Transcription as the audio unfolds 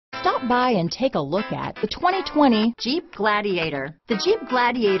Stop by and take a look at the 2020 Jeep Gladiator. The Jeep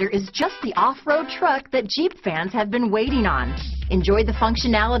Gladiator is just the off-road truck that Jeep fans have been waiting on. Enjoy the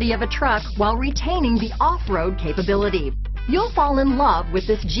functionality of a truck while retaining the off-road capability. You'll fall in love with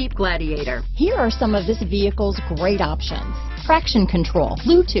this Jeep Gladiator. Here are some of this vehicle's great options: traction control,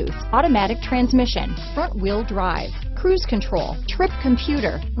 Bluetooth, automatic transmission, front-wheel drive, cruise control, trip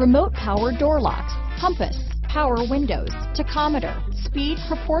computer, remote power door locks, compass, power windows, tachometer, speed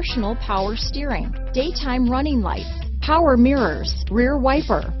proportional power steering, daytime running lights, power mirrors, rear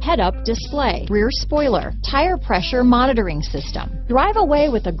wiper, head-up display, rear spoiler, tire pressure monitoring system. Drive away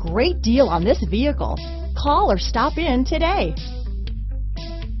with a great deal on this vehicle. Call or stop in today.